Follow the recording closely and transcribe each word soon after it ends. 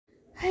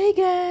Hai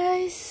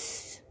guys,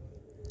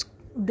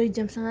 udah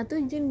jam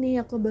 6:30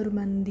 nih. Aku baru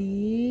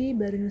mandi,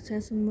 baru nyelesain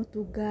semua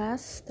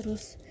tugas.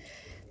 Terus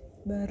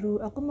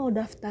aku mau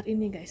daftar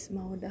ini guys,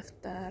 mau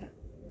daftar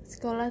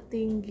sekolah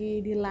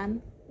tinggi di LAN,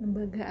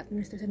 Lembaga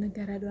Administrasi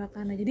Negara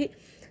Doakan. Jadi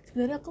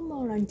sebenarnya aku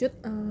mau lanjut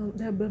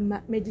double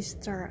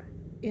magister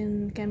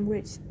in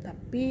Cambridge,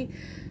 tapi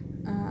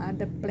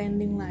ada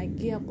planning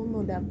lagi. Aku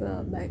mau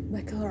double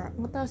bachelor.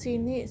 Nggak tahu sih,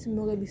 ini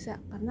semoga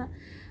bisa, karena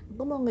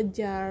aku mau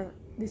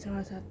ngejar di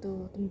salah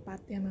satu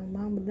tempat yang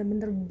memang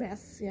benar-benar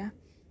best ya,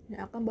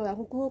 yang akan bawa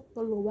aku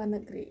ke luar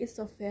negeri. It's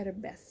so very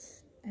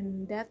best,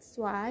 and that's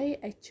why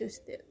I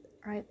choose it,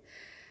 right?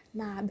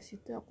 Nah, habis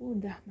itu aku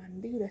udah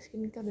mandi, udah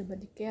skincare, udah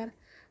body care,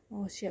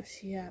 mau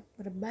siap-siap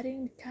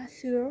berbaring di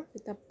kasur.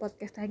 Kita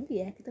podcast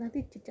lagi ya, kita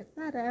nanti cicat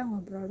bareng,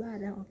 ngobrol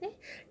bareng, oke?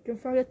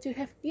 Don't forget to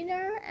have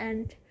dinner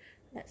and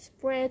let's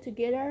pray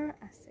together.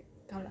 Asik.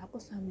 Kalau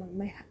aku sama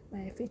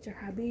my future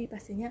hubby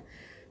pastinya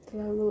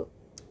selalu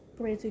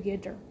pray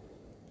together,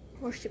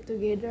 worship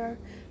together,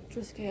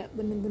 terus kayak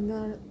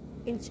bener-bener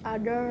each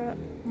other,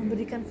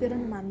 memberikan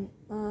firman,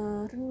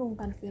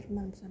 renungkan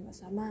firman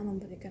bersama-sama,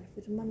 memberikan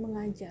firman,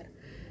 mengajar,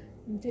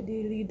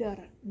 menjadi leader,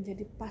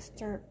 menjadi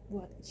pastor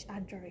buat each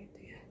other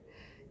itu ya.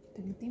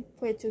 Yang penting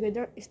pray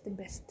together is the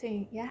best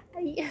thing ya.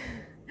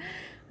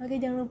 Oke,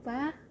 jangan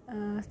lupa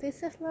stay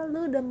safe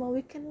selalu. Udah mau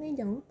weekend nih,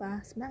 jangan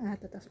lupa semangat,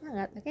 tetap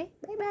semangat. Oke,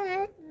 bye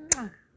bye.